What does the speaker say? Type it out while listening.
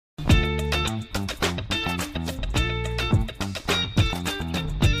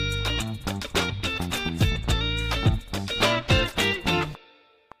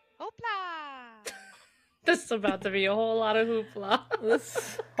It's about to be a whole lot of hoopla.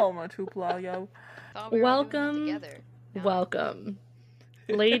 This whole much hoopla, yo. Welcome,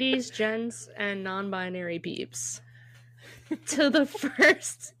 ladies, gents, and non-binary peeps, to the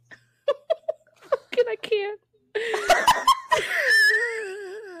first. I can't.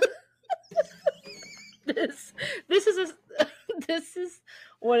 This is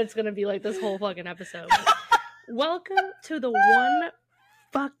what it's gonna be like this whole fucking episode. Welcome to the one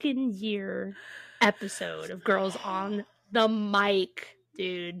fucking year episode of Girls on the Mic,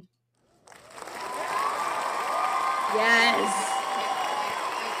 dude. Yes.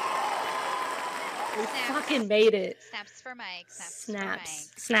 We fucking made it. Snaps for Mike.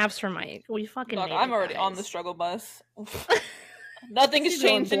 Snaps for Mike. We fucking made it. I'm already on the struggle bus. Nothing's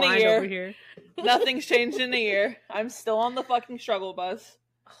changed in a year. Nothing's changed in a year. I'm still on the fucking struggle bus.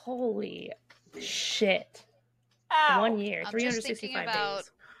 Holy shit. Ow. 1 year, I'm 365 just thinking about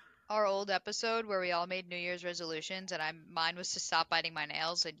days. our old episode where we all made New Year's resolutions, and mine was to stop biting my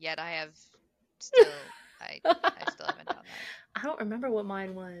nails, and yet I still haven't done that. I don't remember what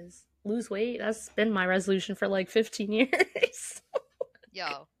mine was. Lose weight? That's been my resolution for like 15 years.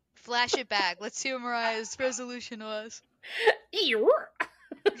 Yo, flash it back. Let's see what Mariah's resolution was.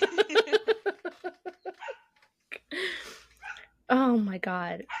 Oh my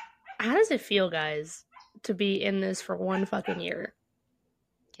god. How does it feel, guys, to be in this for one fucking year?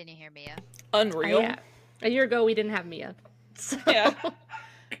 Can you hear Mia? Unreal. Yeah. A year ago, we didn't have Mia. So. Yeah.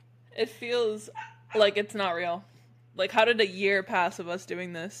 It feels like it's not real. Like, how did a year pass of us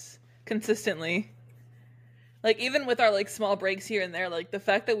doing this consistently? Like, even with our, like, small breaks here and there, like, the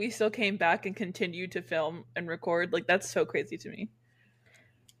fact that we still came back and continued to film and record, like, that's so crazy to me.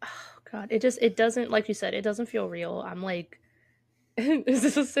 Oh, God. It doesn't, like you said, it doesn't feel real. I'm like, is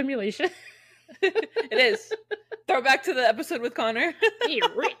this a simulation? It is. Throwback to the episode with Connor.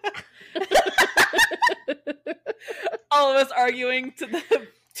 All of us arguing to the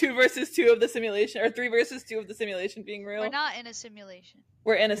 2 versus 2 of the simulation, or 3 versus 2 of the simulation being real. We're not in a simulation.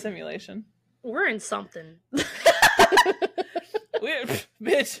 We're in a simulation. We're in something. We're,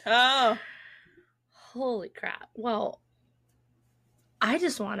 bitch. Oh. Holy crap. Well, I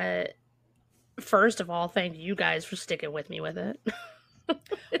just want to, first of all, thank you guys for sticking with me with it.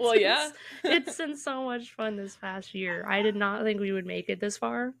 Well, yeah. It's been so much fun this past year. I did not think we would make it this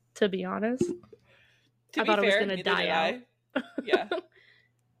far, to be honest. I thought it was going to die out. Yeah.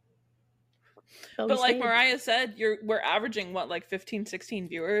 But like Mariah said, we're averaging what, like 15, 16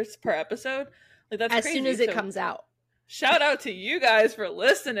 viewers per episode? Like, that's as crazy. Soon as it comes out. Shout out to you guys for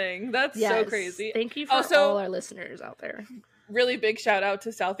listening. That's so crazy. Thank you for all our listeners out there. Really big shout out to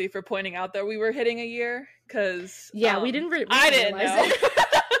Southie for pointing out that we were hitting a year, because we didn't I didn't know.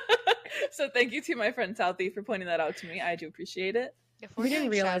 So thank you to my friend Southie for pointing that out to me. I do appreciate it. We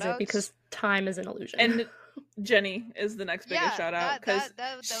didn't realize it because time is an illusion. And Jenny is the next biggest shout out, because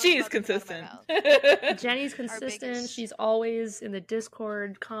she's consistent. Jenny's consistent. She's always in the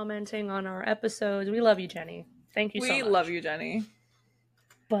Discord commenting on our episodes. We love you, Jenny. Thank you so much. We love you, Jenny.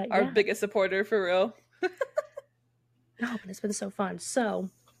 But our biggest supporter, for real. No, but it's been so fun.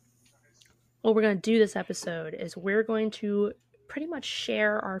 So what we're going to do this episode is we're going to pretty much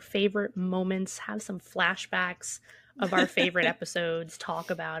share our favorite moments, have some flashbacks of our favorite episodes,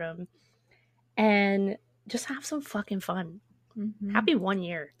 talk about them, and just have some fucking fun. Mm-hmm. Happy 1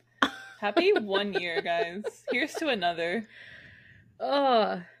 year. Happy 1 year, guys. Here's to another.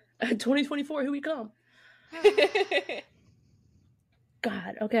 2024, here we come.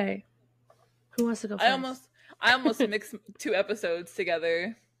 God, okay. Who wants to go first? I almost mixed 2 episodes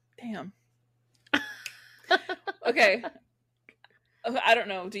together. Damn. Okay. I don't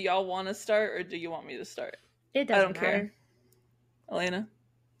know. Do y'all want to start, or do you want me to start? It doesn't I don't matter. care. Elena?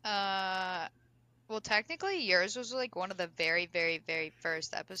 Well, technically, yours was like one of the very, very, very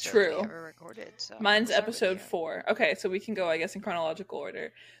first episodes we ever recorded. So mine's episode 4. Okay, so we can go, I guess, in chronological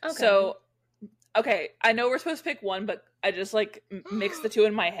order. Okay. So, okay, I know we're supposed to pick one, but I just like mixed the 2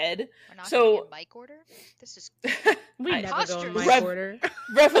 in my head. We're not going in mic order? This is we never go in mic order.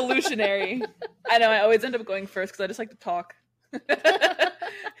 Revolutionary. I know, I always end up going first because I just like to talk.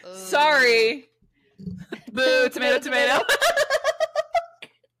 Sorry. Boo, tomato.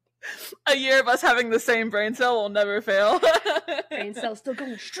 A year of us having the same brain cell will never fail. Brain cell still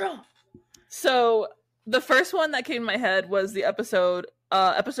going strong. So the first one that came to my head was the episode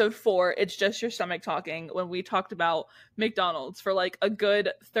 4, It's Just Your Stomach Talking, when we talked about McDonald's for like a good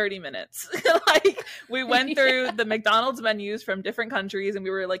 30 minutes. Like, we went through the McDonald's menus from different countries, and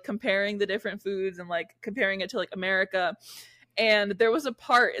we were like comparing the different foods and like comparing it to like America. And there was a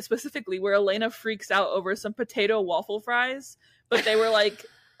part specifically where Elena freaks out over some potato waffle fries, but they were like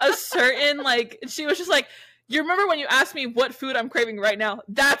a certain, like, she was just like, you remember when you asked me what food I'm craving right now?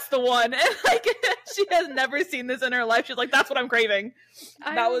 That's the one. And like, she has never seen this in her life. She's like, that's what I'm craving.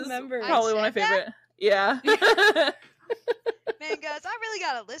 That was probably one of my favorite. Yeah. Man, guys, I really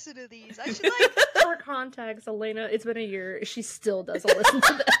gotta listen to these. I should like. For context, Elena, it's been a year. She still doesn't listen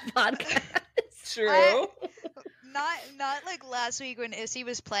to that podcast. True. Not like last week when Issy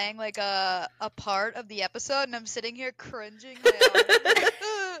was playing like a part of the episode, and I'm sitting here cringing.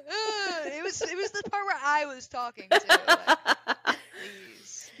 It was the part where I was talking to. Like,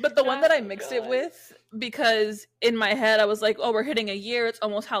 please. But the one that I mixed it with, because in my head I was like, oh, we're hitting a year, it's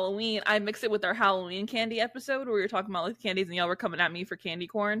almost Halloween. I mixed it with our Halloween candy episode where we were talking about like candies and y'all were coming at me for candy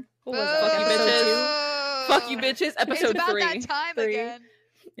corn. What was that? Fuck you bitches. Fuck you bitches. Episode it's about 3. That time again.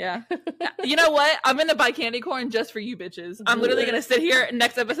 Yeah. You know what? I'm gonna buy candy corn just for you bitches. I'm literally gonna sit here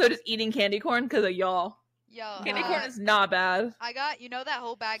next episode is eating candy corn because of y'all. Yo, candy corn is not bad. I got, that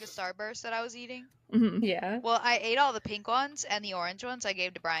whole bag of Starburst that I was eating? Mm-hmm. Yeah. Well, I ate all the pink ones, and the orange ones I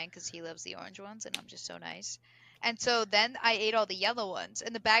gave to Brian because he loves the orange ones, and I'm just so nice. And so then I ate all the yellow ones,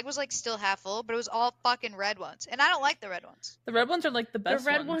 and the bag was like still half full, but it was all fucking red ones, and I don't like the red ones. The red ones are like the best.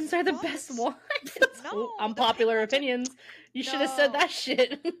 The red ones are the best ones. No, unpopular opinions. You should have said that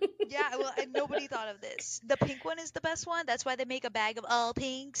shit. Yeah, well, and nobody thought of this. The pink one is the best one. That's why they make a bag of all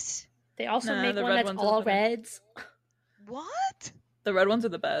pinks. They also make one that's all reds. What? The red ones are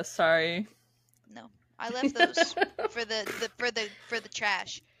the best. Sorry. No, I left those for the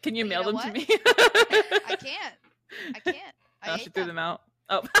trash. Can you mail them to me? I can't. I she threw them out.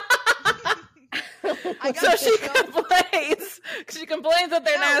 Oh. So she complains. She complains that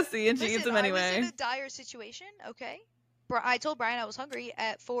they're nasty, and she eats them anyway. I was in a dire situation. Okay. I told Brian I was hungry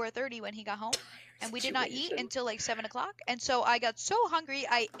at 4:30 when he got home, and we did not eat until like 7 o'clock. And so I got so hungry,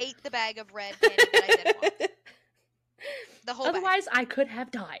 I ate the bag of red candy that I didn't want. The whole Otherwise, bag. I could have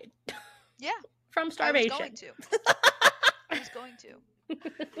died. Yeah. From starvation. I was going to.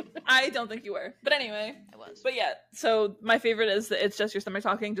 I don't think you were. But anyway. I was. But yeah, so my favorite is the It's Just Your Stomach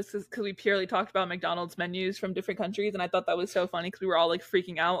Talking, just because we purely talked about McDonald's menus from different countries, and I thought that was so funny because we were all like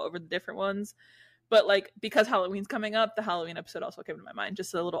freaking out over the different ones. But like, because Halloween's coming up, the Halloween episode also came to my mind.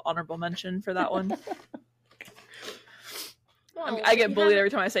 Just a little honorable mention for that one. Well, I get bullied every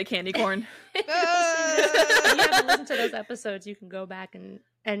time I say candy corn. If you haven't listened to those episodes, you can go back and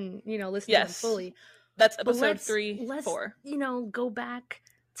listen to them fully. That's episode 3, 4. Go back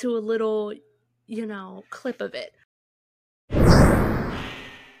to a little, clip of it.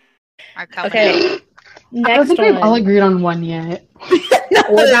 Okay. I don't think we've all agreed on one yet.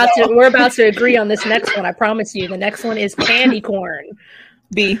 We're about to agree on this next one. I promise you. The next one is candy corn.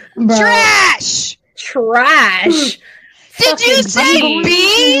 B. Bro. Trash. Did you say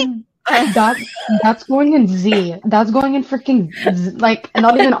B? That's going in Z. That's going in freaking Z, like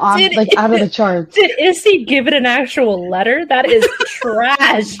not even on out of the charts. Did Issy give it an actual letter? That is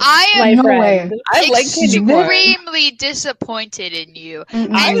trash. I am no way. I like candy corn. Extremely disappointed in you.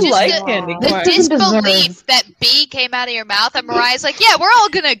 I like candy corn. The disbelief that B came out of your mouth, and Mariah's like, "Yeah, we're all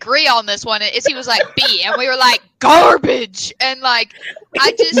gonna agree on this one." And Issy was like, "B," and we were like, "Garbage." And like,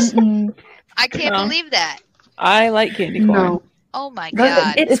 I can't believe that. I like candy corn. No. Oh my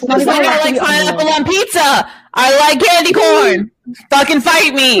god. It's not even I like pineapple on pizza. I like candy corn. Fucking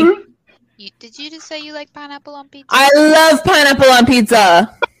fight me. Did you just say you like pineapple on pizza? I love pineapple on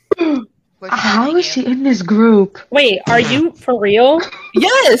pizza. How is she in this group? Wait, are you for real?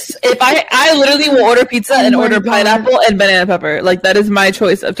 Yes. If I literally will order pizza and order pineapple and banana pepper. Like, that is my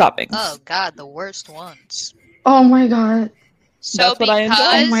choice of toppings. Oh god, the worst ones. Oh my god. So that's what I enjoy.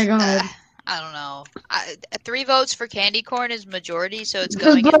 Oh my god. I don't know. 3 votes for candy corn is majority, so it's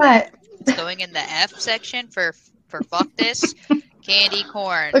going in the F section for fuck this candy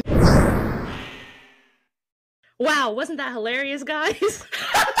corn. Wow, wasn't that hilarious, guys?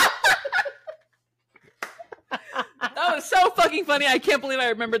 That was so fucking funny. I can't believe I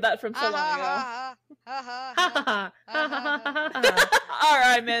remembered that from so long ago. All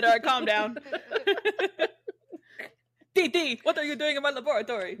right, Mandar, calm down. DD, what are you doing in my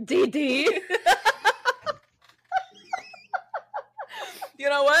laboratory? DD. You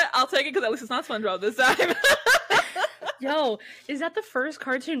know what? I'll take it because at least it's not SpongeBob this time. Yo, is that the first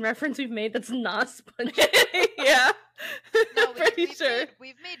cartoon reference we've made that's not SpongeBob? Yeah. No, Pretty sure.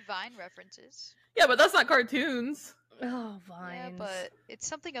 We've made Vine references. Yeah, but that's not cartoons. Oh, Vines. Yeah, but it's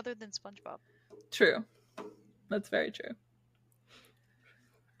something other than SpongeBob. True. That's very true.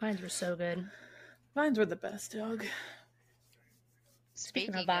 Vines were so good. Vines were the best, dog.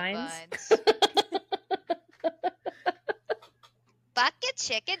 Speaking of of vines. Fuck your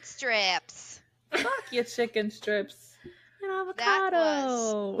chicken strips. Fuck your chicken strips. An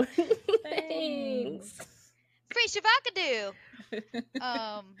avocado. Thanks. Free Shavakadu.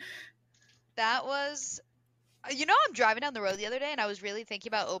 That was, I'm driving down the road the other day and I was really thinking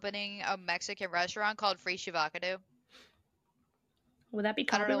about opening a Mexican restaurant called Free Shavakadu. Would that be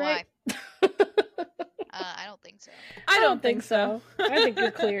I don't know copyright? why. I don't think so. I don't think so. I think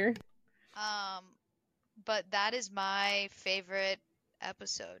you're clear. But that is my favorite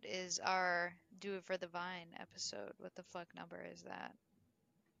episode, is our Do It for the Vine episode. What the fuck number is that?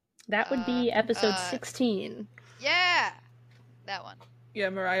 That would be episode 16. Yeah! That one. Yeah,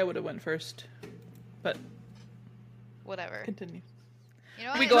 Mariah would have went first. But whatever. Continue. You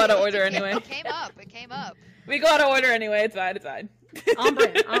know what? We go out of order anyway. It came up. We go out of order anyway. It's fine. On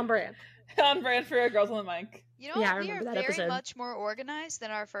brand. On brand for Girls on the Mic. You know what? Yeah, I We are remember that very episode. much more organized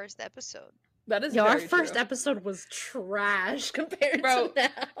than our first episode. That is Yo, our very first true. episode was trash compared Bro, to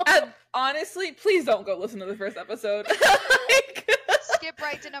now. honestly, please don't go listen to the first episode. Like, Skip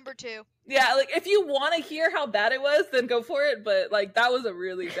right to number 2. yeah, like if you want to hear how bad it was, then go for it. But like that was a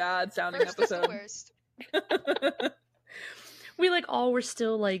really bad sounding First is the episode. worst. We like all were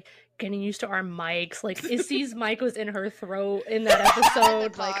still like getting used to our mics. Like Izzy's mic was in her throat in that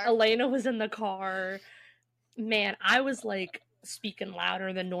episode. Like car. Elena was in the car. Man, I was like speaking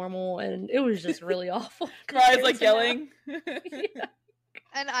louder than normal, and it was just really awful. Mariah's like yelling. Yeah.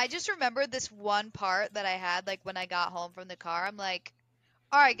 And I just remember this one part that I had, like, when I got home from the car. I'm like,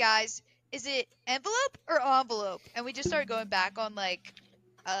 all right, guys, is it envelope or envelope? And we just started going back on, like,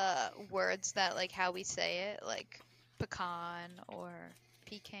 words that, like, how we say it, like pecan or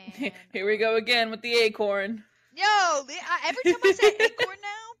pecan. Here we go again with the acorn. Yo, every time I say acorn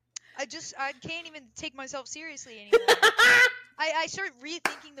now, I can't even take myself seriously anymore. I start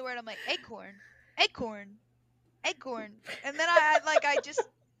rethinking the word. I'm like, acorn. And then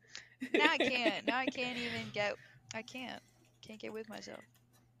now I can't get with myself.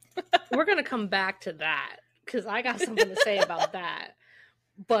 We're gonna come back to that because I got something to say about that.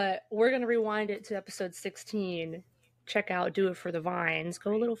 But we're gonna rewind it to episode 16. Check out Do It for the Vines.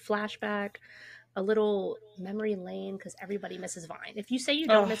 Go a little flashback, a little memory lane, because everybody misses Vine. If you say you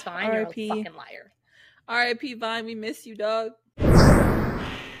don't miss Vine, you're a R.I.P. fucking liar. R.I.P. Vine, we miss you, dog.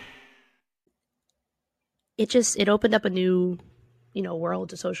 It opened up a new, world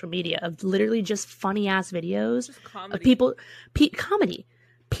to social media of literally just funny ass videos Just comedy. of people, peak comedy,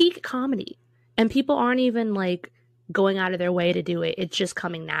 and people aren't even like going out of their way to do it. It's just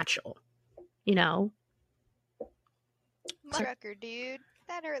coming natural, Trucker, dude.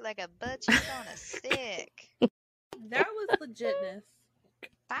 That hurt like a butt cheek on a stick. That was legitness.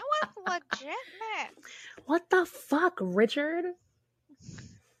 That was legitness. What the fuck, Richard?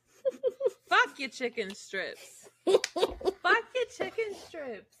 Fuck your chicken strips. Fuck your chicken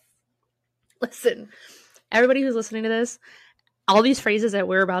strips. Listen, everybody who's listening to this, all these phrases that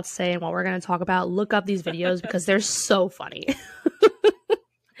we're about to say and what we're going to talk about, look up these videos because they're so funny.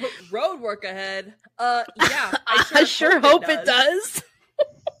 Road work ahead. Yeah. I sure hope it does.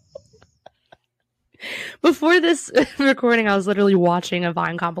 Before this recording, I was literally watching a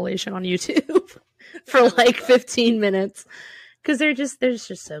Vine compilation on YouTube for like 15 minutes because they're just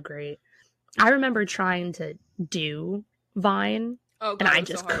so great. I remember trying to do Vine and I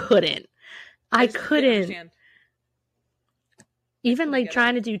just couldn't. I couldn't. Understand. Even like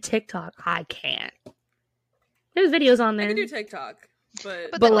trying to do TikTok, I can't. There's videos on I there. can do TikTok,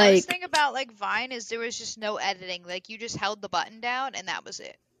 but the like- nice thing about like Vine is there was just no editing. Like you just held the button down and that was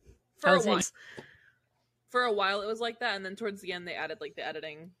it. for a while it was like that, and then towards the end they added like the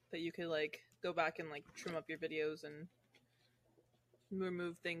editing that you could like go back and like trim up your videos and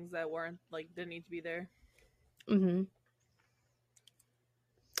remove things that weren't like didn't need to be there. Mm-hmm.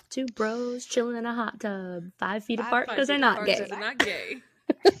 Two bros chilling in a hot tub, 5 feet apart because they're not gay. They're not gay.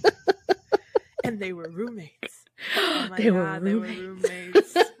 And they were roommates. Oh my They were god, they were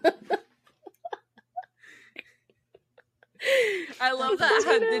roommates. roommates. I love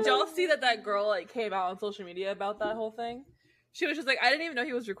that. Did y'all see that girl like came out on social media about that whole thing? She was just like, I didn't even know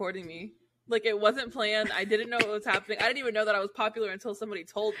he was recording me. Like it wasn't planned. I didn't know what was happening. I didn't even know that I was popular until somebody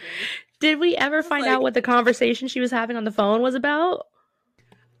told me. Did we ever find out what the conversation she was having on the phone was about?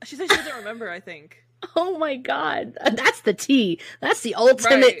 She said she doesn't remember, I think. Oh my god. That's the tea. That's the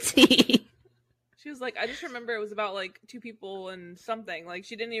ultimate tea. She was like, I just remember it was about like two people and something. Like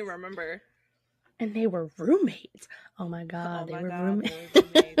she didn't even remember. And they were roommates. Oh my god, they were roommates.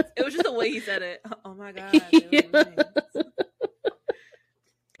 It was just the way he said it. Oh my god, they were roommates.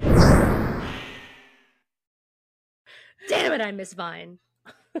 Damn it, I miss Vine.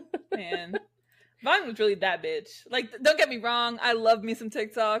 Man, Vine was really that bitch. Like, don't get me wrong, I love me some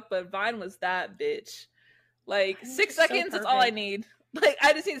TikTok, but Vine was that bitch. Like 6 seconds, that's all I need. Like,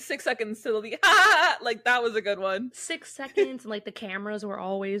 I just need 6 seconds to the ha, like, that was a good one. 6 seconds, and like the cameras were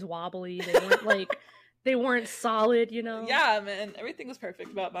always wobbly. They weren't like, they weren't solid, you know? Yeah, man, everything was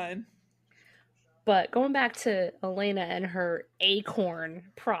perfect about mine. But going back to Elena and her acorn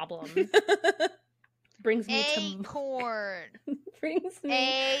problem brings me Acorn. brings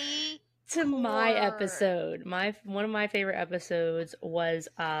me to my episode. One of my favorite episodes was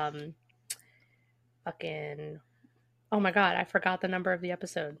fucking, oh my god, I forgot the number of the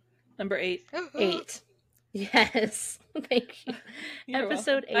episode. Number 8. 8. Yes. Thank you.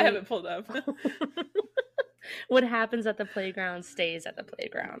 Episode 8. I have it pulled up. What happens at the playground stays at the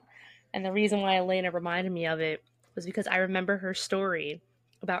playground. And the reason why Elena reminded me of it was because I remember her story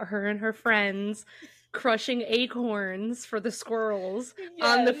about her and her friends crushing acorns for the squirrels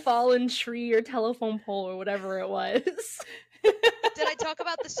on the fallen tree or telephone pole or whatever it was. Did I talk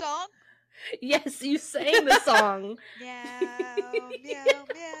about the song? Yes, you sang the song. Meow, meow,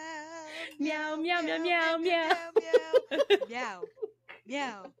 meow. Meow, meow, meow, meow, meow. Meow, meow.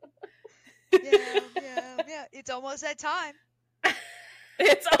 Meow, meow, meow. It's almost that time.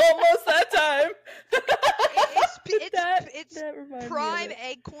 It's almost that time. It's prime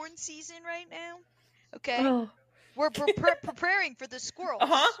acorn season right now. Okay. Oh. We're preparing for the squirrels.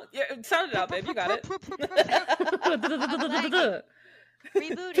 Yeah, sound it out, babe. You got it.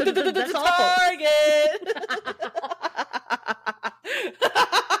 Rebooting. That's Target.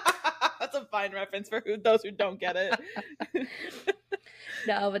 That's a fine reference for those who don't get it.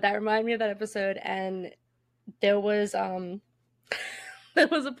 No, but that reminded me of that episode, and there was there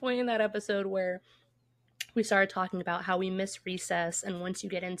was a point in that episode where we started talking about how we miss recess, and once you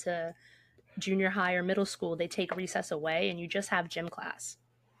get into junior high or middle school, they take recess away and you just have gym class.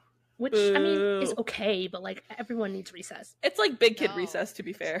 Which, I mean, is okay, but like everyone needs recess. It's like big kid recess, to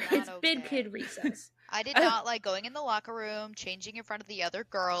be fair. It's big kid recess. I did not like going in the locker room, changing in front of the other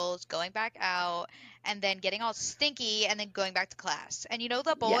girls, going back out, and then getting all stinky, and then going back to class. And you know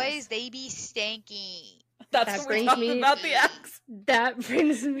the boys, they be stanky. That's what we're talking about the ex. That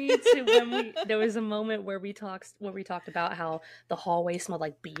brings me to when there was a moment where we talked about how the hallway smelled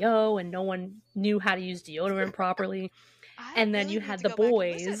like BO and no one knew how to use deodorant properly. And then you had the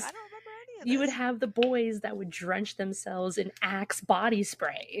boys. I don't remember any of this. You would have the boys that would drench themselves in Axe body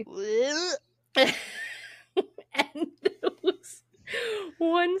spray. And there was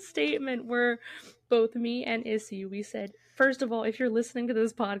one statement where both me and Issy, we said, first of all, if you're listening to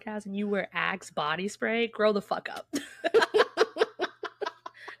this podcast and you wear Axe body spray, grow the fuck up.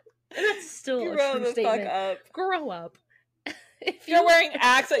 That's still a true statement. Fuck up. Grow up. If you're wearing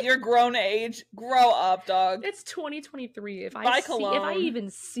Axe at your grown age, grow up, dog. It's 2023. If Buy I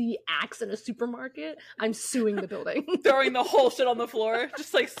even see Axe in a supermarket, I'm suing the building. Throwing the whole shit on the floor,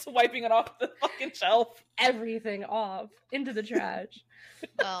 just like swiping it off the fucking shelf. Everything off into the trash.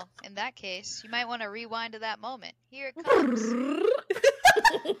 Well, in that case, you might want to rewind to that moment. Here it comes.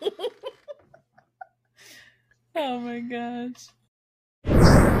 Oh my gosh.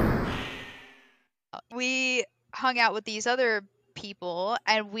 We hung out with these other people,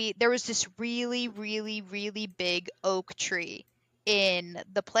 and there was this really, really, really big oak tree in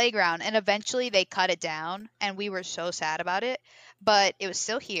the playground, and eventually they cut it down, and we were so sad about it, but it was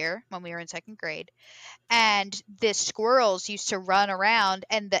still here when we were in 2nd grade. And the squirrels used to run around,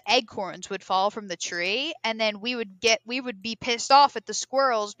 and the acorns would fall from the tree, and then we would be pissed off at the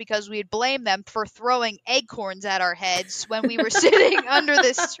squirrels because we'd blame them for throwing acorns at our heads when we were sitting under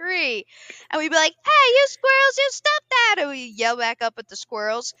this tree. And we'd be like, "Hey, you squirrels, you stop that!" And we yell back up at the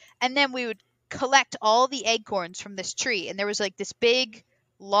squirrels, and then we would collect all the acorns from this tree. And there was like this big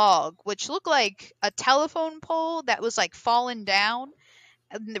log, which looked like a telephone pole that was like fallen down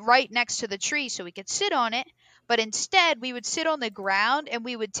right next to the tree so we could sit on it, but instead we would sit on the ground and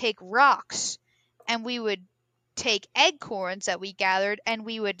we would take rocks and we would take acorns that we gathered and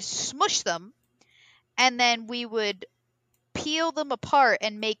we would smush them, and then we would peel them apart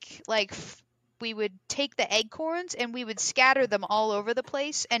and make like we would take the acorns and we would scatter them all over the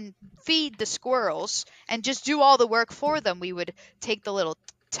place and feed the squirrels and just do all the work for them. We would take the little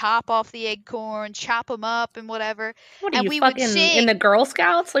top off the acorn, chop them up and whatever. What are and you, we fucking would sing. in the Girl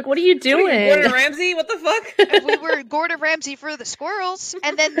Scouts? Like, what are you doing? Gordon Ramsay? What the fuck? And we were Gordon Ramsay for the squirrels.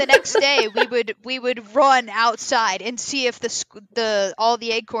 And then the next day we would run outside and see if all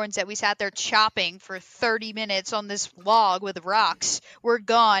the acorns that we sat there chopping for 30 minutes on this log with rocks were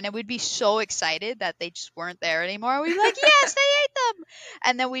gone. And we'd be so excited that they just weren't there anymore. We'd be like, yes, they ate them.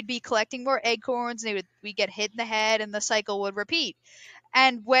 And then we'd be collecting more acorns and we'd get hit in the head and the cycle would repeat.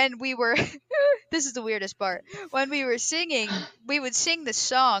 And when we were, this is the weirdest part, when we were singing, we would sing the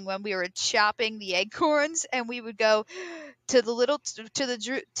song when we were chopping the acorns, and we would go,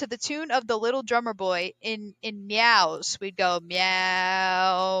 to the tune of the little drummer boy in meows. We'd go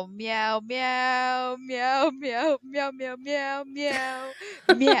meow meow meow meow meow meow meow meow meow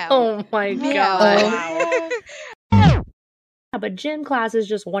meow. Oh my Meow. god. Yeah, but gym class is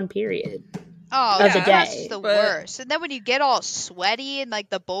just one period. Oh, Of the class day, is the but- worst. And then when you get all sweaty and like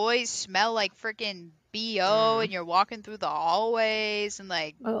the boys smell like freaking BO and you're walking through the hallways and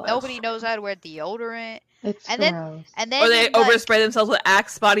like Ugh. nobody knows how to wear deodorant. It's And then- gross. And then Or they like, overspray themselves with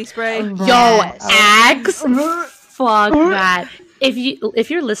Axe body spray. Yo, Yes. Axe, fuck that. If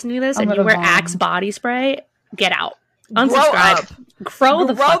you're listening to this I'm and you gonna wear bomb. Axe body spray, get out. Grow Unsubscribe. up. Grow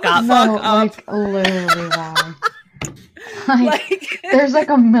the Grow fuck the up. fuck No, up. like literally why? Like, Like, there's like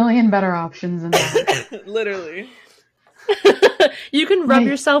a million better options than that. literally. You can rub Like,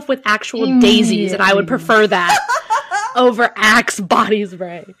 yourself with actual daisies, and I would immediately. prefer that over Axe body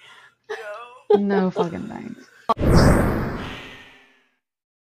spray. No fucking thanks.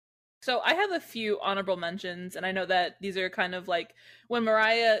 So I have a few honorable mentions, and I know that these are kind of like when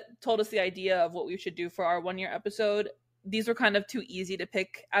Mariah told us the idea of what we should do for our 1 year episode, these were kind of too easy to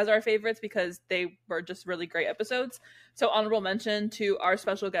pick as our favorites because they were just really great episodes. So honorable mention to our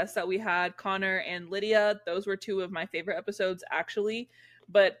special guests that we had, Connor and Lydia. Those were two of my favorite episodes, actually.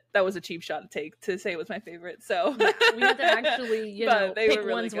 But that was a cheap shot to take to say it was my favorite. So We had to actually, But they pick were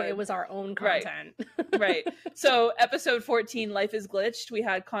really ones where good. it was our own Right. content. Right. So episode 14, Life is Glitched, we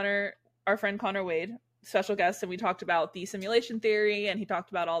had Connor, our friend Connor Wade, special guest, and we talked about the simulation theory, and he talked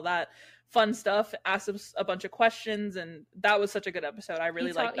about all that fun stuff, asked us a bunch of questions, and that was such a good episode. I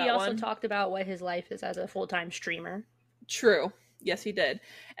really liked that He also one. talked about what his life is as a full-time streamer. True. Yes, he did.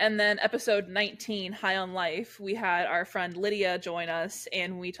 And then episode 19, High on Life, we had our friend Lydia join us,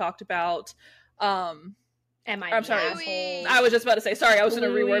 and we talked about Am I I'm sorry. Bluey. I was just about to say, sorry, I was going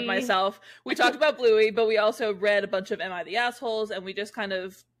to reword Bluey. myself. We talked about Bluey, but we also read a bunch of Am I the Assholes, and we just kind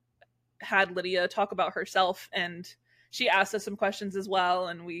of had Lydia talk about herself, and she asked us some questions as well,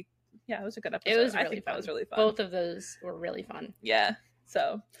 and it was a good episode. It was really I think fun. that was really fun. Both of those were really fun. Yeah.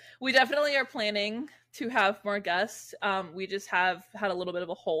 So we definitely are planning to have more guests. We just have had a little bit of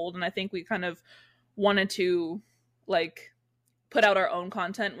a hold, and I think we kind of wanted to like put out our own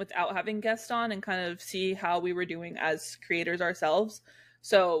content without having guests on and kind of see how we were doing as creators ourselves.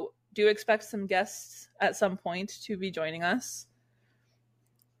 So do expect some guests at some point to be joining us.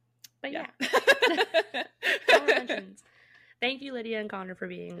 But yeah. Yeah. Honorable mentions. Thank you, Lydia and Connor, for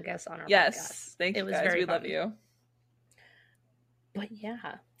being guests on our podcast. Yes. Thank It you was guys. very We love fun. you. But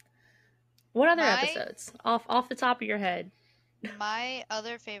yeah. What other My- episodes? Off the top of your head. My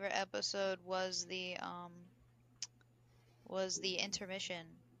other favorite episode was the intermission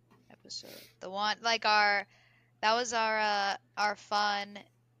episode. The one like that was our fun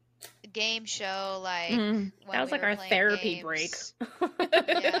game show like Mhm. when That was we like were our playing therapy break. games.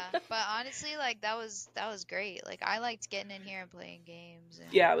 Yeah, but honestly like that was great. Like I liked getting in here and playing games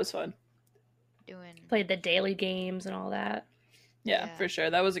and Yeah, it was fun. doing Played the daily games and all that. Yeah, Yeah. for sure.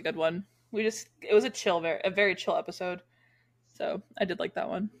 That was a good one. It was a very chill episode. So I did like that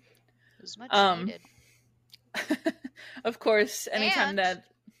one. it was much Um, needed. Of course, anytime And that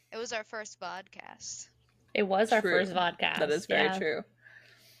It was our first podcast. It was our True. first vodcast. that is very yeah. true.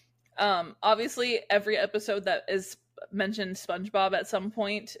 Obviously every episode that is mentioned SpongeBob at some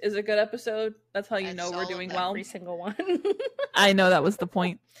point is a good episode. That's how you That's know we're all of doing them. well. Every single one. I know that was the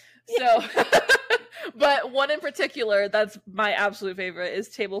point. So, but one in particular that's my absolute favorite is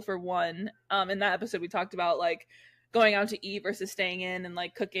Table for One. In that episode, we talked about like going out to eat versus staying in and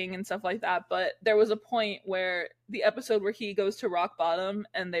like cooking and stuff like that. But there was a point where the episode where he goes to rock bottom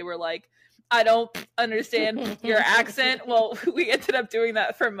and they were like, I don't understand your accent. Well, we ended up doing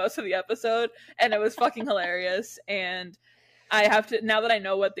that for most of the episode and it was fucking hilarious. And I have to, now that I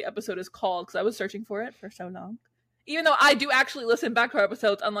know what the episode is called, because I was searching for it for so long. Even though I do actually listen back to our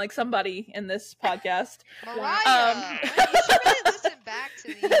episodes, unlike somebody in this podcast. Mariah, you should really listen back to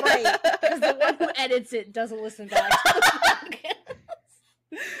these. Right. Because the one who edits it doesn't listen back to the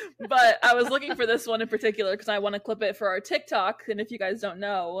podcast. But I was looking for this one in particular because I want to clip it for our TikTok. And if you guys don't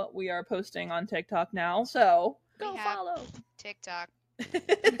know, we are posting on TikTok now. So Go We have- follow. TikTok.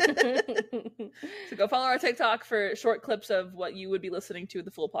 so go follow our TikTok for short clips of what you would be listening to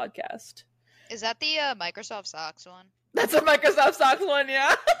the full podcast. Is that the Microsoft Socks one? That's a Microsoft Socks one,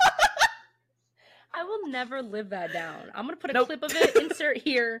 yeah. I will never live that down. I'm gonna put a Nope. clip of it, insert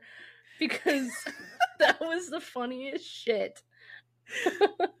here, because that was the funniest shit.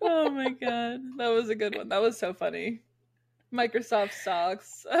 Oh my god. That was a good one. That was so funny. Microsoft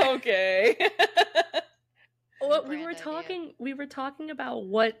Socks. Okay. What Brand idea. we were talking about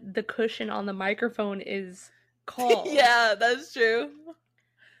what the cushion on the microphone is called. Yeah, that's true.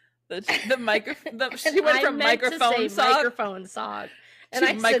 The microphone. She went from microphone sock. Microphone sock. And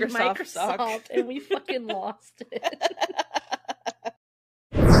I said Microsoft, and we fucking lost it.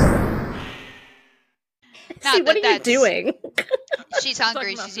 See, what are you doing? She's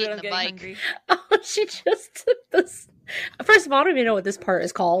hungry. She's eating the mic. Oh, she just took this. First of all, I don't even know what this part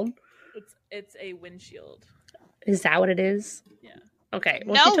is called. It's a windshield. Is that what it is? Yeah. Okay.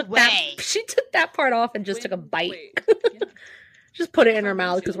 Well, no way. She took that part off and just took a bite. Yeah. Just put it in her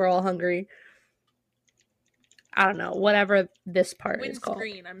mouth because we're all hungry. I don't know. Whatever this part is called.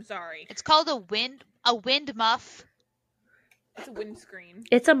 Windscreen. I'm sorry. It's called a wind muff. It's a windscreen.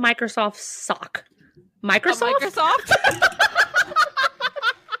 It's a Microsoft sock. Microsoft? Microsoft?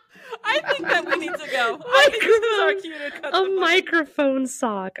 I think that we need to go. I think this is our cue to cut a microphone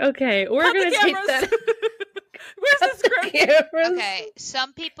sock. Okay, we're going to take that. Where's the script? Okay,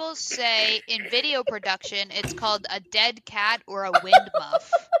 some people say in video production it's called a dead cat or a wind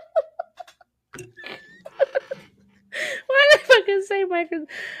muff. Why did I fucking say microphone?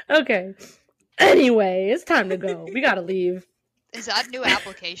 Okay. Anyway, it's time to go. We gotta leave. Is that a new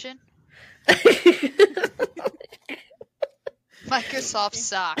application? Microsoft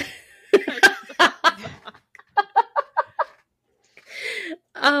sock.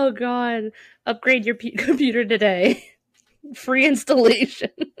 Oh god. Upgrade your computer today. Free installation.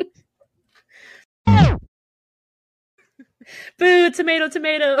 Boo, tomato.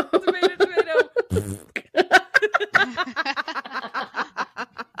 Tomato.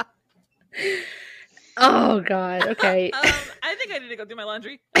 Oh god. Okay. I think I need to go do my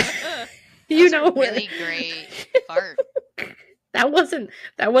laundry. You know what? Really great fart. That wasn't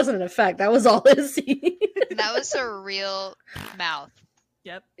an effect. That was all his scene. That was a real mouth.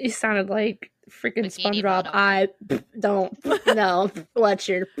 Yep. You sounded like freaking Bikini SpongeBob. bottom. I don't know what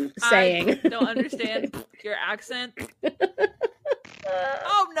you're saying. I don't understand your accent.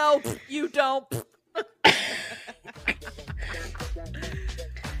 Oh no, you don't.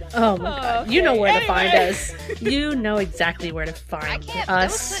 Oh my god. Okay. You know where to find us. You know exactly where to find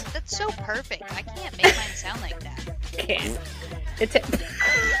us. That's so perfect. I can't make mine sound like that. Can't.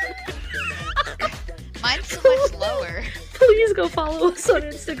 Mine's so much lower. Please go follow us on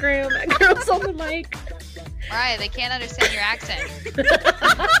Instagram at Girls on the Mic. Alright, they can't understand your accent.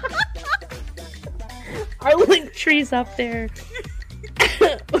 Our link tree's up there.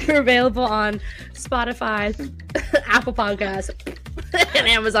 We're available on Spotify, Apple Podcasts, and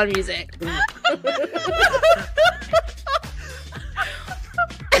Amazon Music.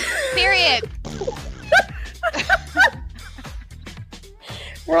 Period.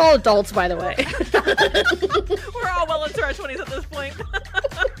 We're all adults, by the way. We're all well into our 20s at this point.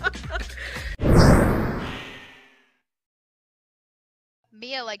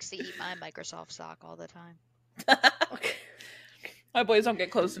 Mia likes to eat my Microsoft sock all the time. Okay. My boys don't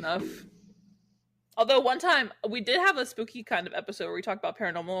get close enough. Although one time we did have a spooky kind of episode where we talked about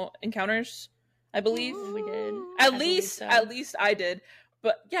paranormal encounters, I believe. We did. At least I did.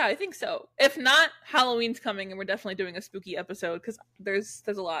 But yeah, I think so. If not, Halloween's coming and we're definitely doing a spooky episode because there's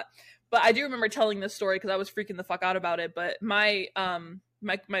a lot. But I do remember telling this story because I was freaking the fuck out about it. But my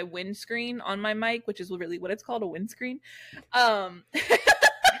my windscreen on my mic, which is really what it's called, a windscreen. My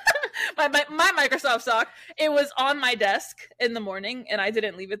Microsoft sock, it was on my desk in the morning and I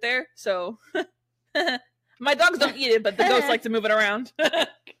didn't leave it there. So my dogs don't eat it, but the ghosts like to move it around.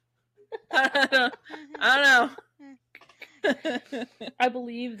 I don't know. I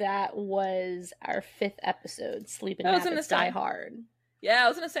believe that was our 5th episode, Sleeping Habits Die Hard. Yeah, I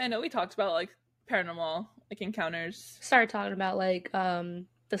was gonna say, I know we talked about like paranormal like encounters. Started talking about like the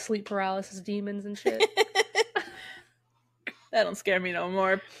sleep paralysis demons and shit. That don't scare me no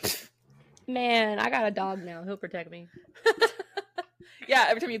more. Man, I got a dog now. He'll protect me. Yeah,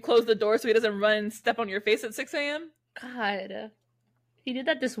 every time you close the door so he doesn't run and step on your face at 6 a.m. God. He did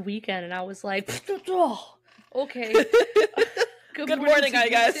that this weekend and I was like, oh, okay. Good morning, I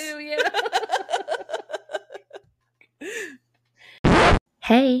guess. Too, yeah.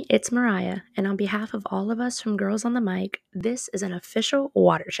 Hey, it's Mariah, and on behalf of all of us from Girls on the Mic, this is an official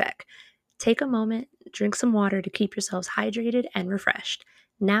water check. Take a moment, drink some water to keep yourselves hydrated and refreshed.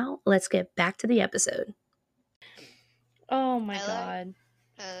 Now, let's get back to the episode. Oh my god.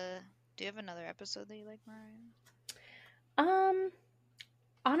 Do you have another episode that you like, Mariah?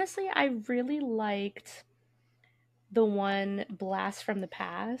 Honestly, I really liked the one Blast from the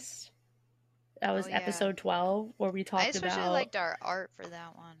Past. That was episode 12, where we talked about... I especially liked our art for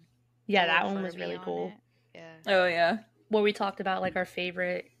that one. Yeah, that one was really cool. Yeah. Oh, yeah. Where we talked about like our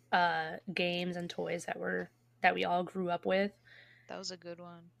favorite games and toys that we all grew up with. That was a good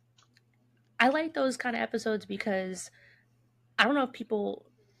one. I like those kind of episodes because I don't know if people,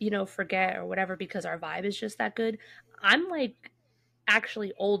 forget or whatever because our vibe is just that good. I'm like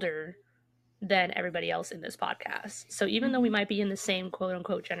actually older than everybody else in this podcast. So even though we might be in the same quote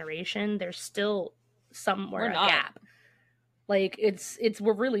unquote generation, there's still somewhere a gap. Like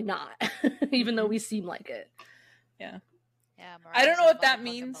we're really not, even though we seem like it. Yeah. Yeah, I don't know what that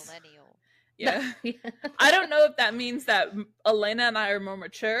means. Millennial. Yeah. I don't know if that means that Elena and I are more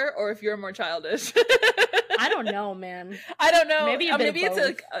mature or if you're more childish. I don't know, man. I don't know. Maybe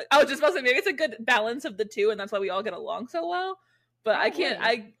it's I was just about to say, maybe it's a good balance of the two, and that's why we all get along so well. But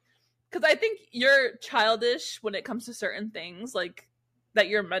probably. Because I think you're childish when it comes to certain things, like that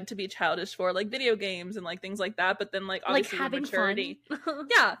you're meant to be childish for, like video games and like things like that. But then like obviously like having maturity, fun.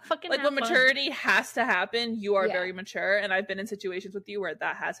 Yeah, fucking like when maturity has to happen, you are Yeah. very mature. And I've been in situations with you where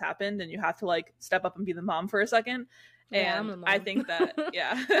that has happened, and you have to like step up and be the mom for a second. Yeah, And I'm the mom. I think that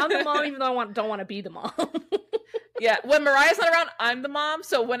I'm the mom, even though I don't want to be the mom. Yeah, when Mariah's not around, I'm the mom.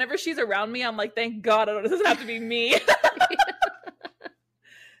 So whenever she's around me, I'm like, thank God it doesn't have to be me.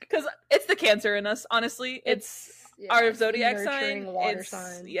 Because it's the Cancer in us, honestly. It's our zodiac sign. Water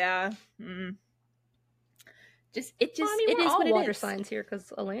sign. Yeah. Well, it we're is all what it water is. signs here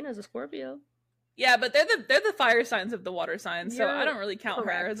because Elena's a Scorpio. Yeah, but they're the fire signs of the water signs, so I don't really count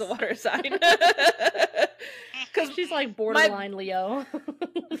her as a water sign. Because she's like borderline Leo.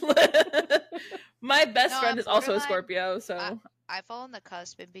 My best friend I'm is also a borderline. Scorpio, so I fall on the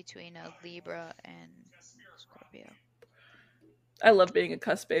cusp in between a Libra and Scorpio. I love being a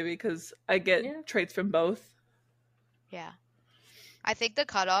cusp baby because I get traits from both. Yeah. I think the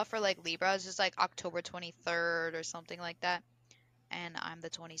cutoff for like Libra is just like October 23rd or something like that. And I'm the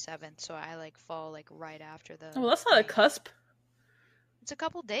 27th, so I like fall like right after the. Well, that's not a cusp. It's a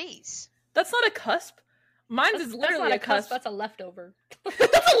couple days. That's not a cusp. Mine's is literally not a cusp. That's a leftover.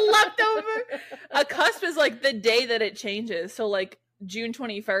 That's a leftover. A cusp is like the day that it changes. So like June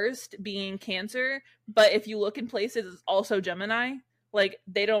 21st being Cancer, but if you look in places, it's also Gemini. Like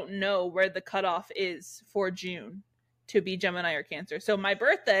they don't know where the cutoff is for June to be Gemini or Cancer. So my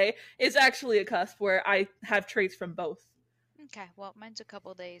birthday is actually a cusp where I have traits from both. Okay, well, mine's a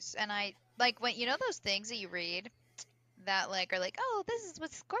couple days, and I like when those things that you read that like are like, oh, this is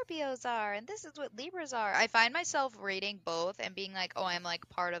what Scorpios are, and this is what Libras are. I find myself reading both and being like, oh, I'm like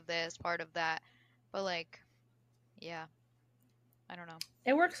part of this, part of that, but like, yeah, I don't know.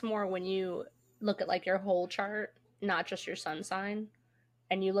 It works more when you look at like your whole chart, not just your sun sign,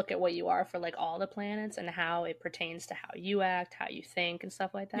 and you look at what you are for like all the planets and how it pertains to how you act, how you think, and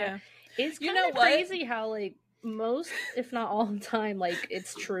stuff like that. Yeah. It's kind of crazy how like most, if not all the time, like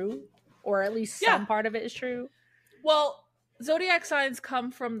it's true, or at least some part of it is true. Well, zodiac signs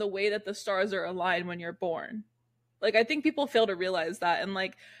come from the way that the stars are aligned when you're born. Like I think people fail to realize that, and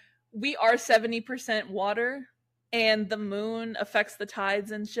like we are 70% water, and the moon affects the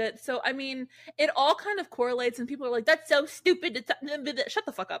tides and shit. So I mean, it all kind of correlates, and people are like, "That's so stupid." Shut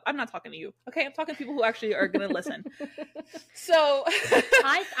the fuck up. I'm not talking to you. Okay, I'm talking to people who actually are gonna listen. So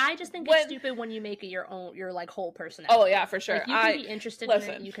I just think it's stupid when you make it your like whole personality. Oh yeah, for sure. Like, you can be interested in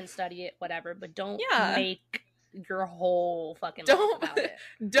it, you can study it, whatever, but don't make your whole fucking life about it.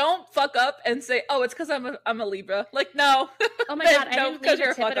 Don't fuck up and say, "Oh, it's because I'm a Libra." Like, no. Oh my god, I no, didn't leave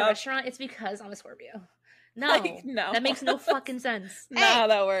you're a tip at a restaurant. It's because I'm a Scorpio. No, like, no, that makes no fucking sense. Not how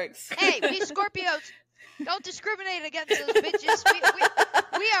that works. Hey, we Scorpios, don't discriminate against those bitches. We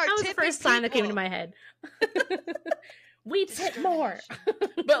are. That was the first sign that came into my head. We tip more.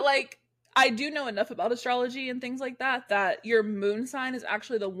 But like, I do know enough about astrology and things like that your moon sign is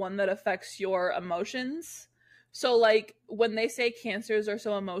actually the one that affects your emotions. So like when they say Cancers are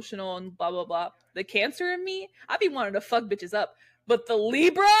so emotional and blah blah blah, the Cancer in me, I be wanting to fuck bitches up. But the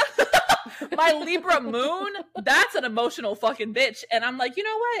Libra, my Libra moon, that's an emotional fucking bitch. And I'm like, you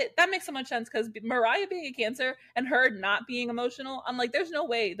know what? That makes so much sense because Mariah being a Cancer and her not being emotional, I'm like, there's no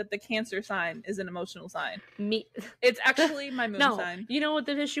way that the Cancer sign is an emotional sign. It's actually my moon sign. You know what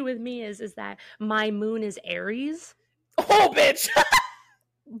the issue with me is that my moon is Aries. Oh, bitch.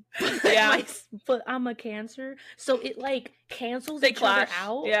 Yeah. But I'm a Cancer. So it like cancels each other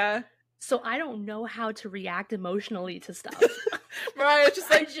out. Yeah. So I don't know how to react emotionally to stuff. Mariah's just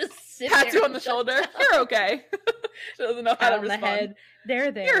like, just pat you on the shoulder. Down. You're okay. She doesn't know how to respond. The head.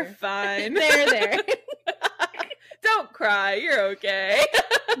 They're there. You're fine. They're there. Don't cry. You're okay.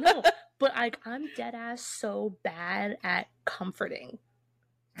 No, but like I'm dead ass so bad at comforting.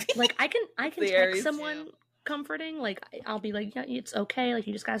 Like I can text someone comforting. Like I'll be like, yeah, it's okay. Like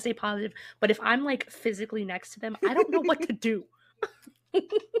you just gotta stay positive. But if I'm like physically next to them, I don't know what to do. Me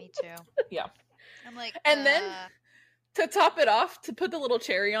too. Yeah. I'm like, and then to top it off, to put the little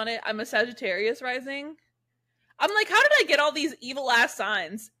cherry on it, I'm a Sagittarius rising. I'm like, how did I get all these evil ass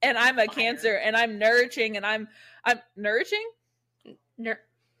signs? And I'm a Cancer, and I'm nourishing, and I'm nourishing?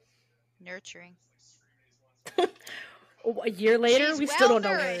 Nurturing. A year later, She's we still don't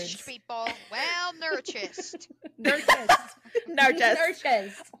know nourished, words. people. Well nourished.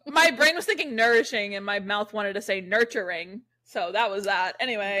 Nurturist. My brain was thinking nourishing, and my mouth wanted to say nurturing. So that was that.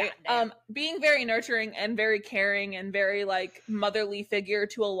 Anyway, being very nurturing and very caring and very like motherly figure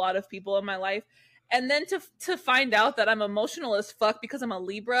to a lot of people in my life. And then to find out that I'm emotional as fuck because I'm a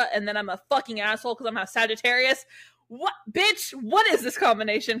Libra, and then I'm a fucking asshole because I'm a Sagittarius. What, bitch? What is this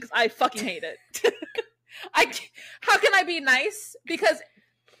combination? Because I fucking hate it. How can I be nice? Because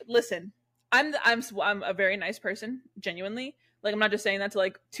listen, I'm a very nice person, genuinely. Like, I'm not just saying that to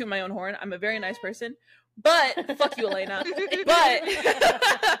like toot my own horn. I'm a very nice person. But fuck you, Elena. But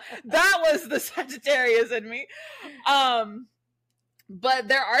that was the Sagittarius in me. But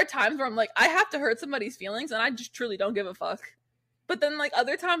there are times where I'm like, I have to hurt somebody's feelings, and I just truly don't give a fuck. But then, like,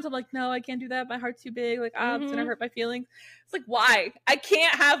 other times I'm like, no, I can't do that. My heart's too big. Like, it's gonna hurt my feelings. It's like, why? I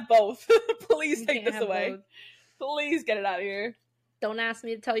can't have both. Please take this away. Both. Please get it out of here. Don't ask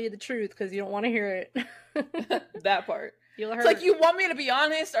me to tell you the truth because you don't want to hear it. That part. You'll hurt. It's like, you want me to be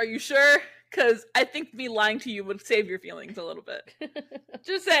honest? Are you sure? Because I think me lying to you would save your feelings a little bit.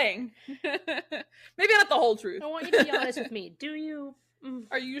 Just saying. Maybe not the whole truth. I want you to be honest with me. Do you?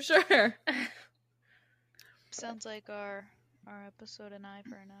 Are you sure? Sounds like our episode, an eye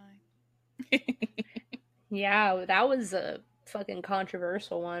for an eye. Yeah, that was a fucking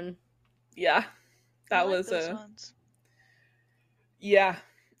controversial one. Yeah. That was those ones. Yeah.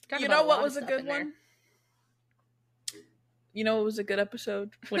 Talk you about know what was a good there. one? You know what was a good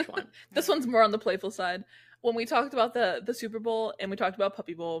episode? Which one? This one's more on the playful side. When we talked about the Super Bowl and we talked about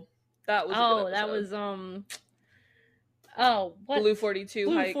Puppy Bowl, that was a good episode. What? Blue 42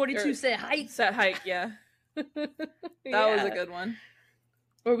 Blue hike. 42 set hike. Set hike, yeah. That was a good one.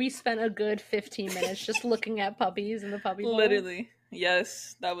 Where we spent a good 15 minutes just looking at puppies in the puppy bowl. Literally.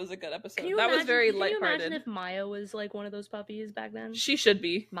 Yes, that was a good episode. That was very lighthearted. Can you imagine if Maya was like one of those puppies back then? She should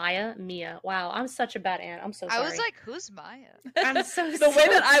be. Mia. Wow, I'm such a bad aunt. I'm so sorry. I was like, who's Maya? I'm so The way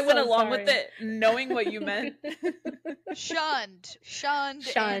that I went along with it, knowing what you meant. Shunned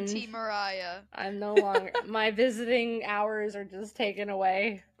Auntie Mariah. I'm no longer. My visiting hours are just taken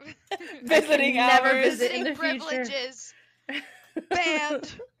away. Visiting hours. Never visit in the privileges. future.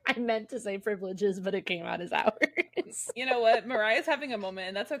 Banned. I meant to say privileges, but it came out as hours. You know what? Mariah's having a moment,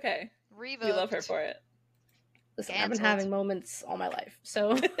 and that's okay. Revoked. We love her for it. Listen, I've been having moments all my life,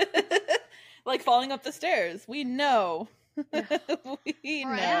 so like falling up the stairs. We know. We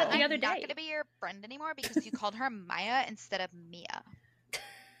Mariah, know. I'm the other not day. gonna be your friend anymore because you called her Maya instead of Mia.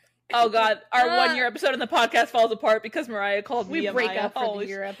 Oh God, our 1 year episode in the podcast falls apart because Mariah called me a Maya. We break up for the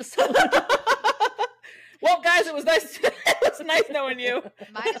year episode. Well, guys, it was nice. It was nice knowing you.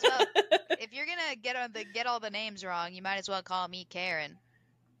 Might as well. If you're gonna get all the names wrong, you might as well call me Karen.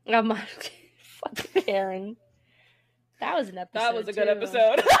 Fucking Karen. That was an episode. That was a good too.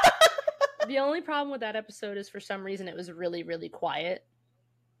 episode. The only problem with that episode is for some reason it was really, really quiet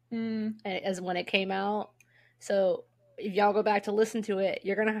as when it came out. So if y'all go back to listen to it,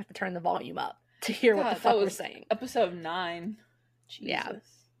 you're gonna have to turn the volume up to hear what the fuck we're saying. Episode 9. Jesus. Yeah.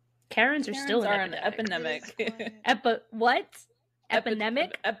 Karens are still an epidemic. epidemic. What?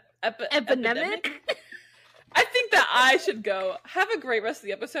 Epidemic? Epidemic? I think that I should go. Have a great rest of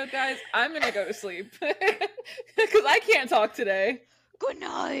the episode, guys. I'm gonna go to sleep because I can't talk today. Good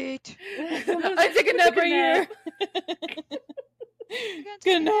night. I take a nap right here.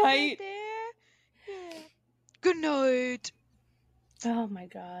 Good night. Yeah. Good night. Oh my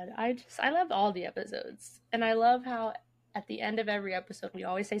god. I love all the episodes. And I love how at the end of every episode we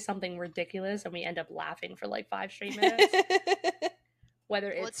always say something ridiculous and we end up laughing for like 5 straight minutes.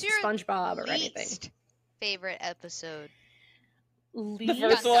 Whether it's SpongeBob or anything. Favorite episode? The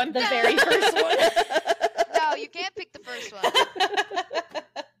first one? The very first one. No, you can't pick the first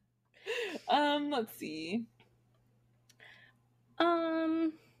one. Let's see.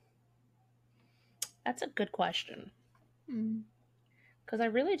 That's a good question. Because I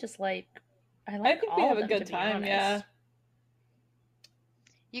really just I think we all have of a them, good to be time, honest. yeah.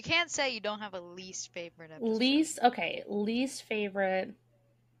 You can't say you don't have a least favorite episode. Least favorite.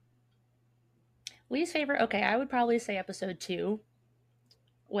 Okay, I would probably say episode 2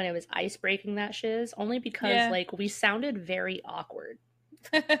 when it was ice breaking that shiz, only because we sounded very awkward.